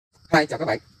Hi, chào các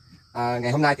bạn.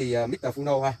 Ngày hôm nay thì Mr.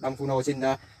 FUNO ha, Đông FUNO xin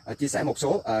chia sẻ một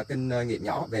số kinh nghiệm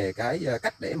nhỏ về cái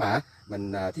cách để mà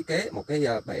mình thiết kế một cái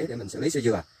bể để mình xử lý sơ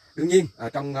dừa. Đương nhiên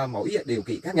trong mỗi điều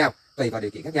kiện khác nhau, tùy vào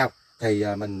điều kiện khác nhau thì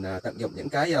mình tận dụng những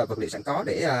cái vật liệu sẵn có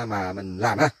để mà mình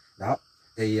làm ha. Đó.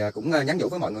 Thì cũng nhắn nhủ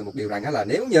với mọi người một điều rằng là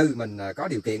nếu như mình có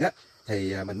điều kiện á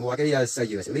thì mình mua cái sơ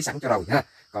dừa xử lý sẵn cho rồi ha.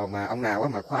 Còn mà ông nào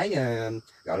mà khoái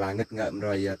gọi là nghịch ngợm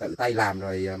rồi tự tay làm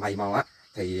rồi mày mò á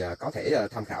thì có thể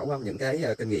tham khảo những cái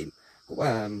kinh nghiệm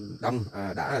của Đông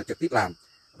đã trực tiếp làm,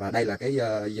 và đây là cái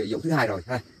vụ thứ hai rồi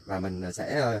ha, và mình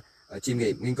sẽ chiêm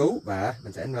nghiệm nghiên cứu và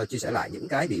mình sẽ chia sẻ lại những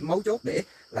cái điểm mấu chốt để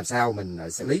làm sao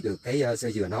mình xử lý được cái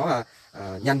sơ dừa nó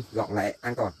nhanh, gọn lẹ,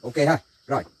 an toàn. Ok ha.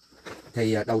 Rồi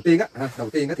thì đầu tiên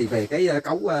á thì về cái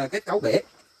kết cấu bể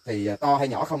thì to hay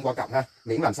nhỏ không quan trọng ha,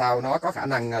 miễn làm sao nó có khả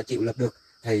năng chịu lực được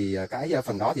thì cái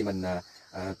phần đó thì mình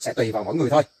sẽ tùy vào mỗi người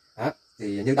thôi. Đó.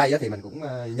 Thì như đây thì mình cũng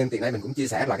nhân tiện đây mình cũng chia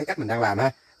sẻ là cái cách mình đang làm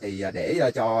ha, thì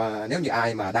để cho nếu như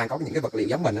ai mà đang có những cái vật liệu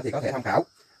giống mình thì có thể tham khảo.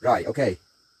 Rồi ok.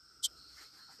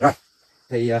 Rồi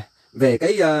thì về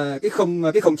cái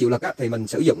khung chịu lực thì mình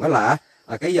sử dụng đó là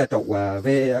cái trụ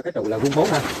cái trụ là vuông 4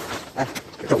 ha. Đây,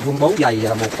 cái trụ vuông 4 dày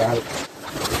 1,4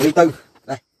 ly.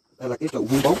 Đây là cái trụ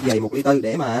vuông 4 dày 1,4 ly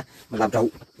để mà mình làm trụ.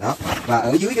 Đó. Và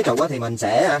ở dưới cái trụ thì mình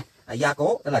sẽ gia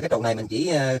cố, tức là cái trụ này mình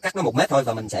chỉ cắt nó 1 mét thôi,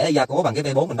 và mình sẽ gia cố bằng cái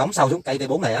V4, mình đóng sâu xuống cây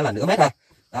V4 này là nửa mét ha.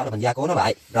 Đó là mình gia cố nó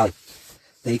lại. Rồi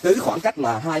thì cứ khoảng cách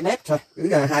là 2 mét thôi,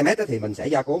 cứ 2 mét thì mình sẽ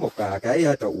gia cố một cái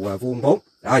trụ vuông 4.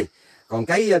 Rồi còn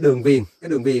cái đường viền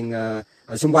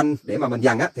xung quanh để mà mình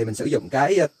dằn thì mình sử dụng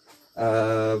cái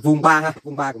vuông 3 ha,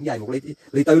 vuông 3 cũng dài 1,4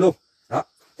 ly luôn. Đó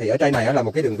thì ở trên này là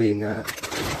một cái đường viền,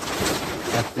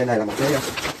 trên đây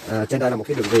là một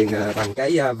cái đường viền bằng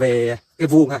cái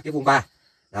vuông ha, cái vuông 3.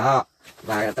 Đó,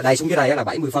 và từ đây xuống dưới đây là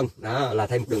 70 phân, đó là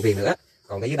thêm một đường viền nữa,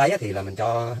 còn cái dưới đáy thì là mình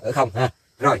cho ở không ha.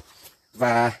 Rồi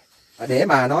và để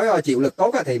mà nói chịu lực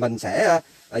tốt thì mình sẽ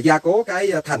gia cố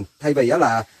cái thành, thay vì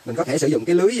là mình có thể sử dụng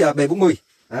cái lưới B40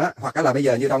 đó, hoặc là bây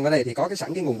giờ như trong cái này thì có cái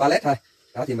sẵn cái nguồn pallet thôi.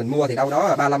 Đó thì mình mua thì đâu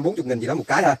đó 35-40 nghìn gì đó một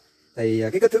cái ha. Thì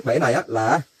cái kích thước bể này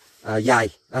là dài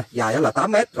là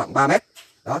 8 mét, rộng 3 mét.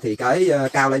 Đó thì cái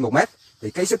cao lên 1 mét,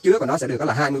 thì cái sức chứa của nó sẽ được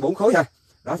là 24 khối ha.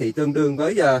 Đó thì tương đương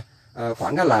với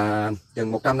khoảng đó là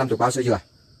chừng 150 bao sơ dừa.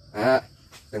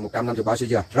 Chừng 150 bao sơ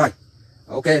dừa. Rồi.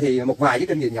 Ok, thì một vài cái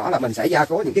kinh nghiệm nhỏ là mình sẽ gia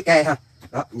cố những cái ke ha.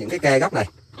 Đó, những cái ke góc này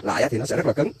lại thì nó sẽ rất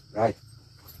là cứng. Rồi.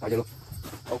 Thôi cho luôn.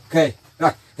 Ok.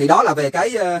 Rồi, thì đó là về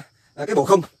cái bộ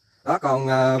khung. Đó, còn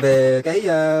về cái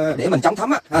để mình chống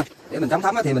thấm ha. Để mình chống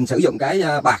thấm thì mình sử dụng cái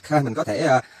bạc ha, mình có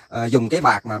thể dùng cái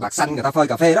bạc mà bạc xanh người ta phơi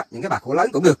cà phê đó, những cái bạc khổ lớn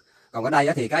cũng được. Còn ở đây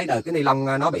thì cái ni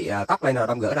lông nó bị tóc lên rồi,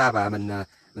 Đông gỡ ra và mình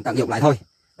tận dụng lại thôi.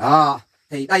 Đó,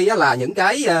 thì đây là những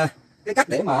cái cách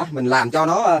để mà mình làm cho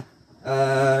nó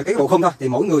cái bộ khung thôi, thì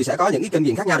mỗi người sẽ có những cái kinh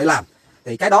nghiệm khác nhau để làm.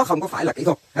 Thì cái đó không có phải là kỹ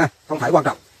thuật ha, không phải quan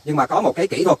trọng, nhưng mà có một cái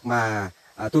kỹ thuật mà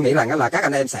tôi nghĩ rằng là các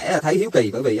anh em sẽ thấy hiếu kỳ,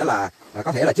 bởi vì là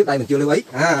có thể là trước đây mình chưa lưu ý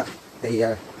thì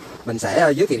mình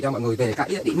sẽ giới thiệu cho mọi người về cái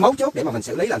điểm mấu chốt để mà mình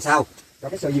xử lý làm sao cho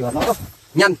cái sơ dừa nó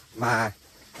nhanh mà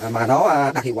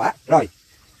nó đạt hiệu quả. Rồi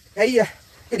cái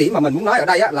điểm mà mình muốn nói ở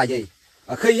đây là gì?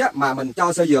 Khi mà mình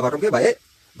cho sơ dừa vào trong cái bể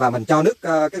và mình cho nước,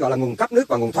 cái gọi là nguồn cấp nước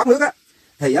và nguồn thoát nước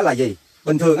thì là gì?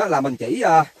 Bình thường là mình chỉ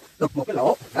đục một cái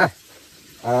lỗ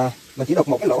mình chỉ đục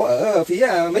một cái lỗ ở phía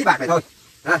mấy bạc này thôi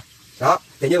đó.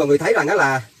 Thì như mọi người thấy rằng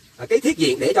là cái thiết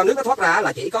diện để cho nước nó thoát ra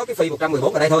là chỉ có cái phi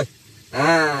 114 ở đây thôi.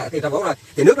 Thì 114 rồi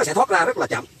thì nước nó sẽ thoát ra rất là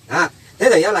chậm.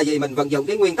 Thế thì là gì? Mình vận dụng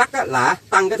cái nguyên tắc là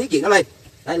tăng cái thiết diện nó lên.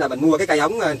 Đây là mình mua cái cây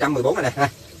ống 114 này nè.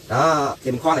 Đó,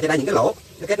 thì mình khoan ở trên đây những cái lỗ,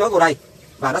 nó kết nối vô đây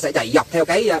và nó sẽ chạy dọc theo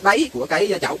cái đáy của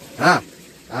cái chậu.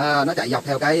 Nó chạy dọc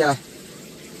theo cái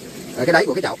đáy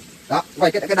của cái chậu. Đó,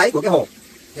 quay cái đáy của cái hồ.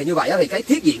 Thì như vậy thì cái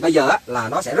thiết diện bây giờ là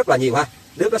nó sẽ rất là nhiều ha.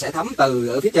 Nước nó sẽ thấm từ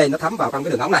ở phía trên, nó thấm vào trong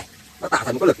cái đường ống này, nó tạo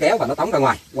thành một cái lực kéo và nó tống ra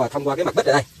ngoài và thông qua cái mặt bít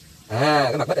ở đây.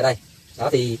 Cái mặt bít ở đây. Đó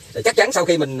thì chắc chắn sau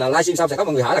khi mình livestream xong sẽ có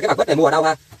mọi người hỏi là cái mặt bít này mua ở đâu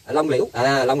ha? Long Liễu.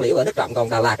 Long Liễu ở Đức Trọng, còn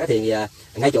Đà Lạt thì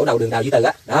ngay chỗ đầu đường Đào Duy Từ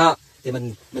đó. Thì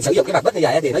mình sử dụng cái mặt bít như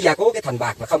vậy thì nó gia cố cái thành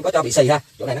bạc mà không có cho bị xì ha.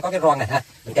 Chỗ này nó có cái ron này ha.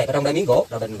 Mình kẹp vào trong đây miếng gỗ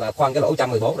rồi mình khoan cái lỗ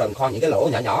 114 rồi mình khoan những cái lỗ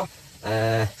nhỏ nhỏ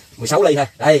 16 ly ha.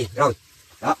 Đây, rồi.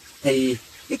 Đó. Thì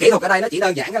cái kỹ thuật ở đây nó chỉ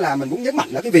đơn giản là mình muốn nhấn mạnh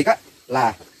là cái việc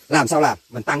là làm sao làm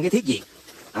mình tăng cái thiết diện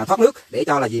thoát nước để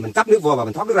cho là gì mình cấp nước vô và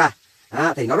mình thoát nước ra.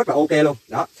 Thì nó rất là ok luôn.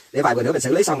 Đó, để vài bữa nữa mình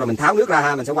xử lý xong rồi mình tháo nước ra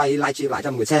ha, mình sẽ quay livestream lại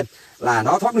cho mọi người xem là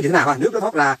nó thoát nước như thế nào ha. Nước nó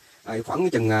thoát ra khoảng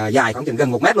chừng dài khoảng chừng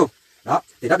gần 1 mét luôn. Đó,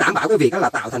 thì nó đảm bảo cái việc là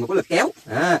tạo thành một cái lực kéo.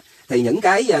 Thì những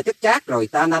cái chất chát rồi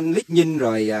tannin, lignin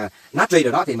rồi natri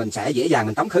rồi đó thì mình sẽ dễ dàng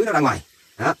mình tống khứ nó ra ngoài.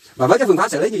 Và với cái phương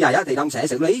pháp xử lý như vậy thì Đông sẽ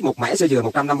xử lý một mẻ sơ dừa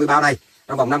 150 bao đây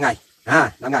trong vòng 5 ngày.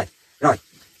 5 ngày. Rồi.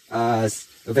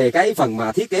 về cái phần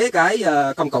mà thiết kế cái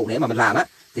công cụ để mà mình làm á,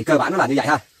 thì cơ bản nó là như vậy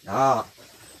ha. Đó,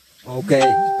 ok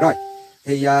rồi.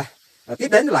 Thì tiếp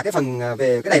đến là cái phần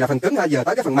về cái này là phần cứng ha, giờ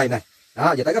tới cái phần mềm này.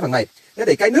 Đó, giờ tới cái phần mềm. Thế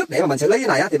thì cái nước để mà mình xử lý cái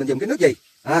này á, thì mình dùng cái nước gì?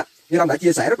 Như Long đã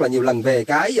chia sẻ rất là nhiều lần về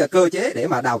cái cơ chế để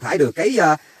mà đào thải được cái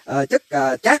chất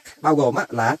chát, bao gồm á,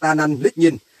 là tannin,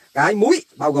 lignin, cái muối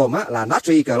bao gồm á, là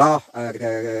natri, clo,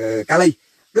 kali.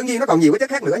 Đương nhiên nó còn nhiều cái chất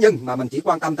khác nữa, nhưng mà mình chỉ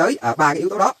quan tâm tới ba cái yếu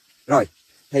tố đó. Rồi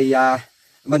thì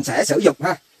mình sẽ sử dụng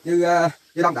ha, như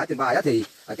Long đã trình bày á, thì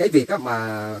cái việc á,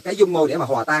 mà cái dung môi để mà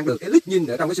hòa tan được cái lignin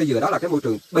ở trong cái sơ dừa đó là cái môi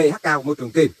trường pH cao, môi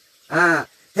trường kiềm.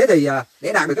 Thế thì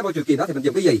để đạt được cái môi trường kiềm đó thì mình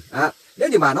dùng cái gì? Nếu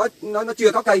như mà nó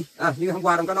chưa có cây, như hôm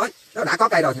qua Long có nói, nó đã có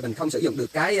cây rồi thì mình không sử dụng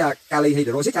được cái kali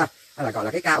hydroxit ha, hay là gọi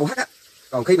là cái KOH á.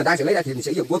 Còn khi mình đang xử lý đây thì mình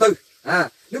sử dụng vô tư.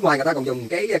 Nước ngoài người ta còn dùng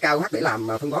cái KOH để làm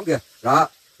phân bón kia. Đó.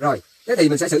 Rồi, thế thì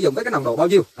mình sẽ sử dụng với cái nồng độ bao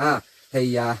nhiêu?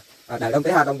 Thì đợi Long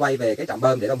Đông quay về cái trạm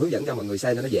bơm để Long hướng dẫn cho mọi người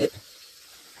xem cho nó dễ.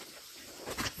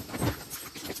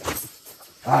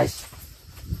 Rồi.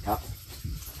 Đó.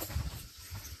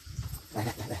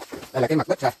 Đây là cái mặt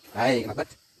bích rồi. Đây, mặt bích.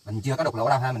 Mình chưa có đục lỗ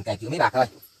đâu ha, mình kẹp chữ mấy bạc thôi.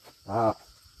 Đó.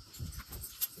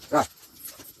 Rồi.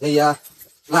 Thì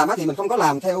làm á thì mình không có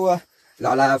làm theo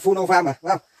gọi là FUNOFarm mà, phải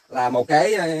không? Là một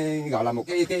cái gọi là một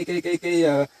cái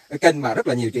kênh mà rất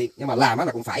là nhiều chuyện, nhưng mà làm á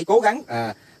là cũng phải cố gắng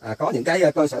có những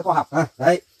cái cơ sở khoa học ha.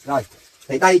 Đấy. Rồi.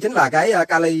 Thì đây chính là cái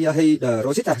kali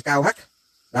hydroxit KOH.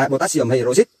 Đấy, potassium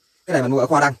hydroxit. Cái này mình mua ở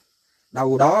Khoa Đăng.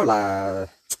 Đâu đó là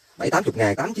 7-80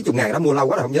 ngàn, 8-90 ngàn đó, mua lâu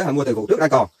quá rồi không nhớ, mua từ vụ trước đang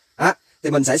còn.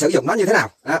 Thì mình sẽ sử dụng nó như thế nào?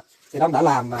 Thì Đông đã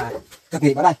làm thực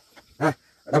nghiệm ở đây.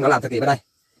 Đông đã làm thực nghiệm ở đây.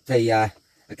 Thì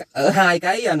ở hai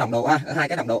cái nồng độ ở hai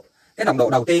cái nồng độ. Cái nồng độ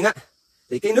đầu tiên á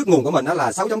thì cái nước nguồn của mình đó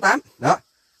là 6.8. Đó.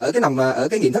 Ở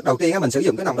cái nghiệm thức đầu tiên á, mình sử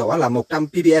dụng cái nồng độ là 100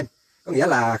 ppm, có nghĩa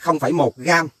là 0,1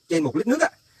 gram trên 1 lít nước á.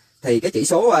 Thì cái chỉ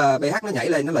số pH nó nhảy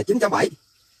lên nó là 9.7.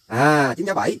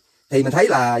 9.7. Thì mình thấy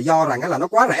là do rằng là nó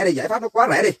quá rẻ đi, giải pháp nó quá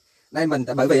rẻ đi. Đây mình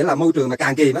bởi vì là môi trường mà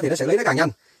càng kiềm thì nó xử lý nó càng nhanh,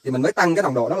 thì mình mới tăng cái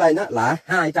nồng độ nó lên đó là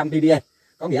 200 ppm,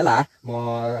 có nghĩa là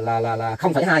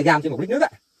 0,2 gram trên 1 lít nước á.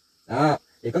 Đó,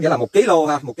 thì có nghĩa là 1 kg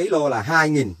ha, 1 kg là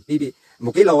 2000 ppm,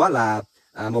 1 kg á là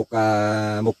 1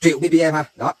 triệu ppm ha.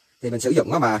 Đó, thì mình sử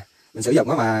dụng nó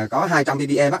mà có 200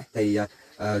 ppm á, thì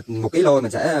 1 kg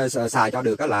mình sẽ xài cho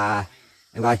được đó là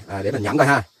coi để mình nhẩm coi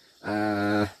ha.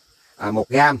 1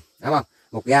 gram, đúng không?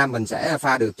 1 gram mình sẽ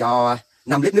pha được cho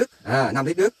 5 lít nước. 5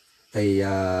 lít nước thì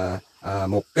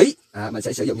 1 kg mình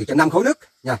sẽ sử dụng được cho 5 khối nước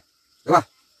nha, đúng không?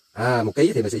 1 kg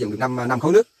thì mình sử dụng được 5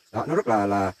 khối nước. Đó, nó rất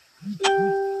là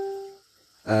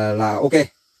ok.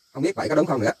 Không biết vậy có đúng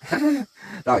không nữa.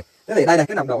 Rồi, thế thì đây là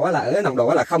cái nồng độ là ở nồng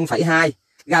độ là 0,2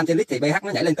 gram trên lít, thì pH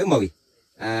nó nhảy lên tới 10.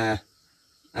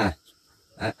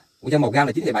 Cho 1 gram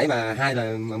là 9,7 mà 2 là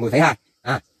 10,2.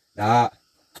 Đó.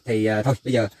 Thì thôi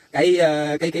bây giờ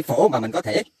cái phổ mà mình có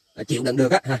thể chịu đựng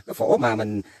được á, cái phổ mà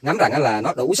mình ngắm rằng là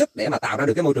nó đủ sức để mà tạo ra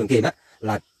được cái môi trường kiềm á,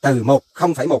 là từ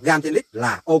 0,1 gram trên lít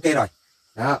là ok rồi.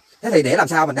 Đó. Thế thì để làm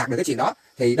sao mình đạt được cái chuyện đó,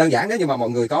 thì đơn giản, nếu như mà mọi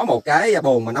người có một cái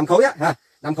bồn mà 5 khối á,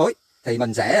 5 khối thì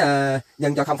mình sẽ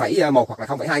nhân cho 0,1 hoặc là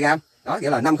 0,2 gram. Đó, nghĩa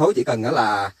là 5 khối chỉ cần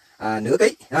là nửa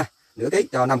ký nửa ký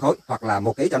cho 5 khối, hoặc là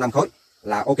 1 ký cho 5 khối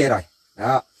là ok rồi.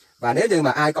 Đó. Và nếu như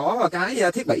mà ai có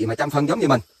cái thiết bị mà chăm phân giống như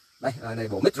mình, đây này,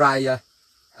 bộ mid dry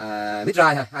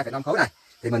ha, 2,5 khối này,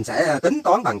 thì mình sẽ tính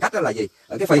toán bằng cách đó là gì,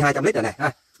 ở cái phi 200 lít này nè,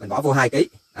 mình bỏ vô 2 kg,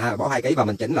 bỏ 2 kg và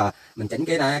mình chỉnh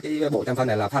cái bộ chăm phân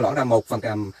này là pha loãng ra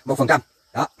 1%.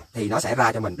 Đó, thì nó sẽ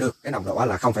ra cho mình được cái nồng độ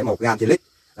là 0,1 gram trên lít.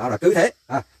 Đó là cứ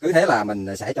thế là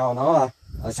mình sẽ cho nó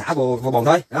xả vô bồn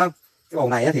thôi. Đó. Cái bồn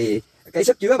này thì cái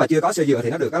sức chứa mà chưa có sơ dừa thì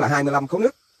nó được đó là 25 khối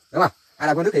nước, đúng không?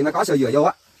 25 khối nước thì nó có sơ dừa vô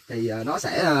á, thì nó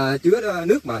sẽ chứa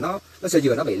nước mà nó sơ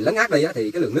dừa nó bị lấn át đi á,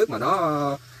 thì cái lượng nước mà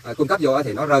nó cung cấp vô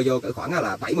thì nó rơi vô cỡ khoảng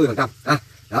là 70%.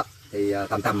 Đó, thì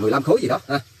tầm 15 khối gì đó.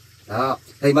 Đó,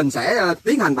 thì mình sẽ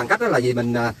tiến hành bằng cách đó là gì,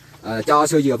 mình cho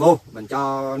sơ dừa vô, mình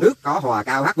cho nước có hòa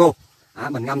KOH vô,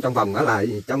 mình ngâm trong vòng đó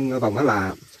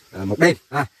là 1 đêm.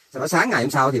 Sau đó sáng ngày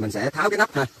hôm sau thì mình sẽ tháo cái nắp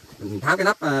mình tháo cái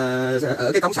nắp ở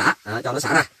cái cống xả cho nó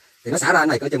xả ra, thì nó xả ra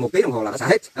này cỡ chừng 1 tiếng đồng hồ là nó xả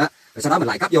hết. Rồi sau đó mình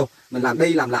lại cấp vô, mình làm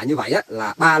đi làm lại như vậy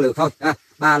là 3 lượt thôi,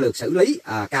 3 lượt xử lý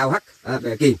KOH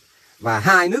về kiềm, và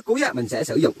 2 nước cuối mình sẽ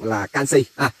sử dụng là canxi,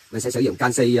 mình sẽ sử dụng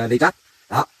canxi nitrat.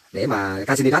 Đó, để mà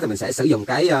canxi nitrat thì mình sẽ sử dụng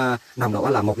cái nồng độ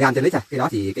là 1 gram trên lít. Khi đó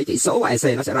thì cái chỉ số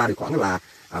EC nó sẽ ra được khoảng là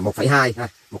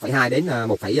 1,2 đến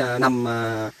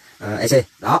 1,5 EC.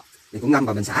 Đó, thì cũng ngâm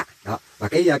và mình xả. Đó, và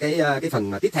cái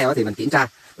phần mà tiếp theo thì mình kiểm tra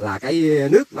là cái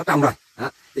nước nó trong rồi.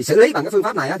 Thì xử lý bằng cái phương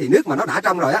pháp này thì nước mà nó đã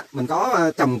trong rồi mình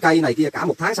có trồng cây này kia cả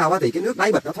 1 tháng sau thì cái nước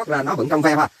đáy bịch nó thoát ra nó vẫn trong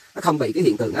veo, nó không bị cái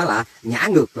hiện tượng là nhả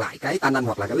ngược lại cái tannin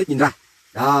hoặc là cái lignin ra.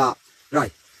 Đó, rồi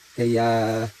thì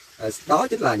đó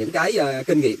chính là những cái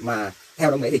kinh nghiệm mà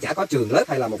theo đồng nghĩa thì chả có trường lớp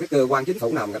hay là một cái cơ quan chính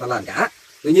phủ nào người ta làm cả.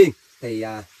 Tuy nhiên thì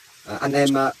anh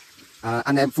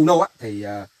em FUNO á, thì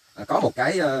có một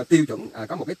cái tiêu chuẩn,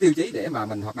 có một cái tiêu chí để mà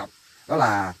mình hoạt động, đó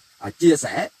là chia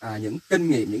sẻ những kinh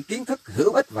nghiệm, những kiến thức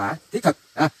hữu ích và thiết thực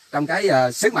trong cái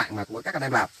sứ mạng mà của các anh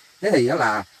em làm. Thế thì đó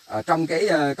là trong cái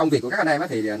công việc của các anh em á,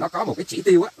 thì nó có một cái chỉ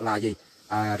tiêu á, là gì?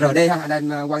 RD ha, anh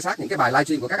em quan sát những cái bài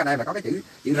livestream của các anh em là có cái chữ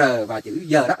R và chữ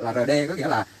D, đó là RD, có nghĩa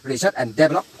là Research and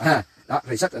Develop đó,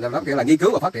 Research and Develop nghĩa là nghiên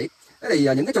cứu và phát triển. Thế thì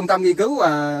những cái trung tâm nghiên cứu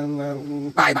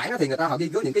bài bản thì người ta họ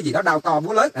nghiên cứu những cái gì đó đao to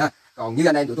búa lớn còn như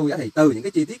anh em tụi tôi thì từ những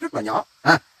cái chi tiết rất là nhỏ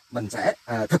mình sẽ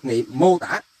thực nghiệm mô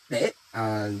tả để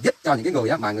giúp cho những cái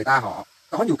người mà người ta họ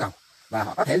có nhu cầu và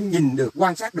họ có thể nhìn được,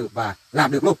 quan sát được và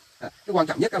làm được luôn. Cái quan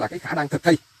trọng nhất là cái khả năng thực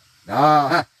thi đó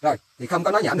ha. Rồi thì không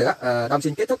có nói nhảm nữa, Đông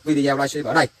xin kết thúc video livestream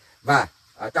ở đây, và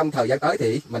trong thời gian tới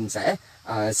thì mình sẽ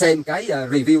xem cái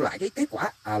review lại cái kết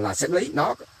quả là xử lý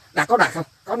nó đạt không,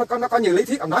 nó có như lý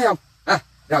thuyết ông nói không.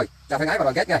 Rồi chào thân ái và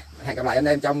đoàn kết nha, hẹn gặp lại anh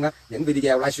em trong những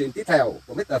video livestream tiếp theo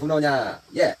của Mr. FUNO nha.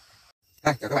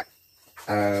 Chào các bạn.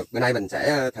 Bữa nay mình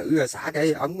sẽ thử xả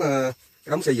cái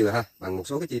đống xơ dừa ha, bằng một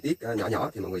số cái chi tiết nhỏ nhỏ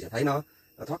thì mọi người sẽ thấy nó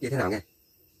thoát như thế nào nghe.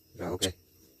 Rồi ok,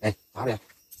 đây tháo đi.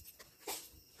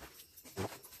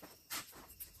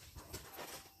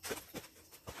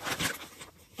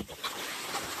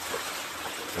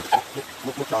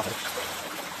 Múc đo thử.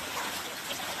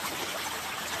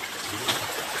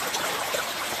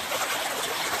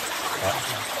 Đó.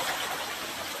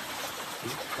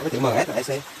 Có cái chữ MS là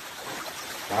EC.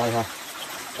 Rồi ha.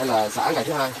 Đây là xả ngày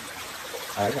thứ hai.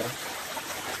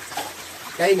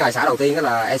 Cái ngày xả đầu tiên đó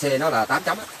là EC nó là 8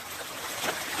 chấm á.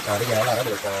 Rồi bây giờ là nó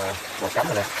được 1 chấm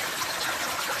rồi nè.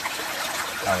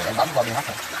 Rồi em bấm vào BH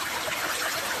rồi.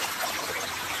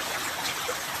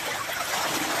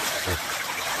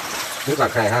 Nước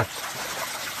lạc này ha,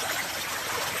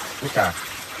 nước trà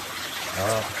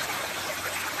đó.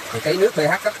 Thì cái nước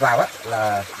pH cấp vào á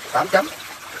là 8 chấm,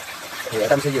 thì ở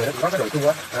trong xơ dừa nó cũng có cái độ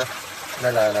chua á,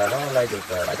 nên là nó lên được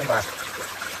 7.3.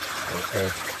 Ok,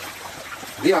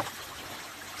 biết không?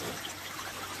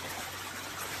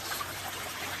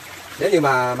 Nếu như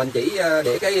mà mình chỉ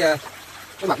để cái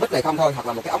mặt bích này không thôi, hoặc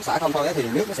là một cái ống xả không thôi thì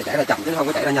nước nó sẽ chảy ra chậm chứ không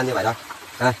có chảy ra nhanh như vậy đâu.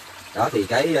 Đó thì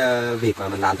cái việc mà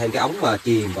mình làm thêm cái ống mà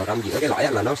chìm vào trong giữa cái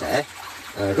lõi là nó sẽ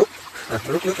rút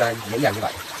nước ra những dần như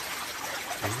vậy.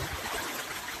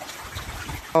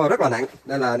 Rất là nặng,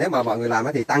 nên là nếu mà mọi người làm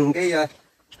thì tăng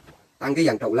cái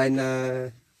dàn trụ lên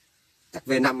chắc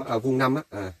V5 vuông 5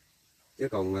 á, chứ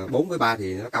còn 4 với 3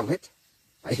 thì nó cong hết,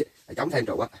 phải chống thêm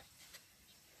trụ á.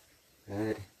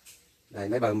 Đây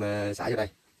mấy bơm xả vô đây.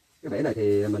 Cái bể này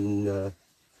thì mình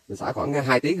xả khoảng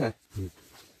 2 tiếng ha.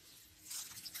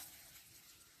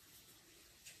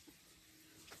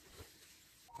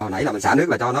 Hồi nãy là mình xả nước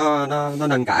là cho nó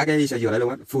nâng cả cái xơ dừa lại luôn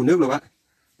á, phun nước luôn á.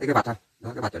 Thấy cái bạch không?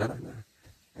 Đó, cái bạch ở đó.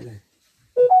 Đấy này.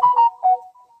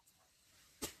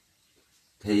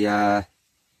 Thì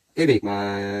cái việc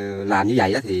mà làm như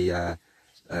vậy á thì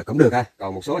cũng được ha.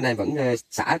 Còn một số anh em vẫn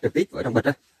xả trực tiếp ở trong bịch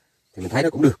á thì mình thấy nó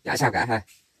cũng được, chả sao cả ha.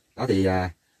 Đó thì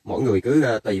mỗi người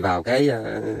cứ tùy vào cái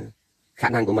khả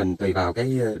năng của mình, tùy vào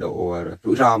cái độ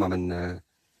rủi ro mà mình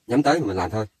nhắm tới mà mình làm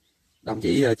thôi. Đông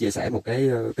chỉ chia sẻ một cái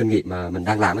kinh nghiệm mà mình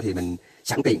đang làm thì mình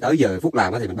sẵn tiện tới giờ phút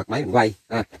làm thì mình bật máy mình quay.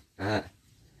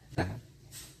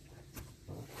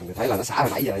 Mình thấy là nó xả hồi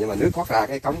nãy giờ nhưng mà nước thoát ra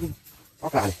cái cống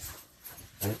thoát ra này.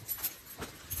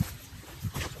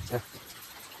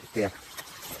 Kìa.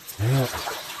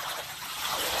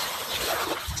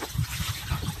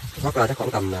 Thoát ra chắc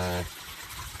khoảng tầm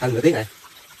hơn nửa tiếng này.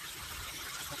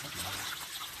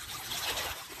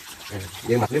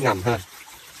 Như mặt nước ngầm ha.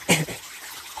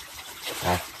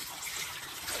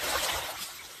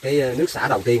 Cái nước xả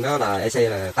đầu tiên đó là EC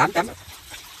là 8 chấm.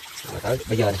 Tới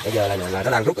bây giờ là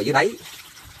nó đang rút ở dưới đáy.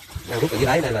 Đang rút ở dưới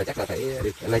đáy nên là chắc là phải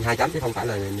lên 2 chấm chứ không phải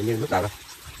là như lúc đầu đâu.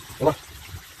 Đúng không?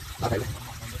 Đó thử.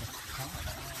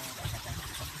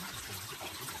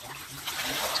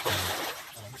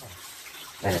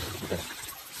 Đây này.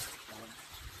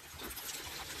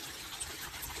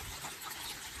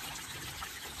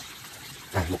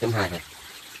 1.2 này.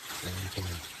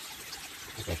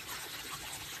 Ok.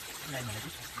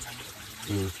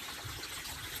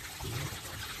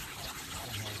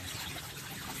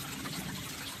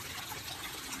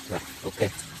 Rồi,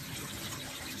 ok.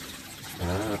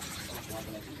 Đó.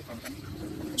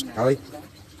 Thôi,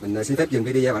 mình xin phép dừng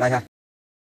video vào đây ha.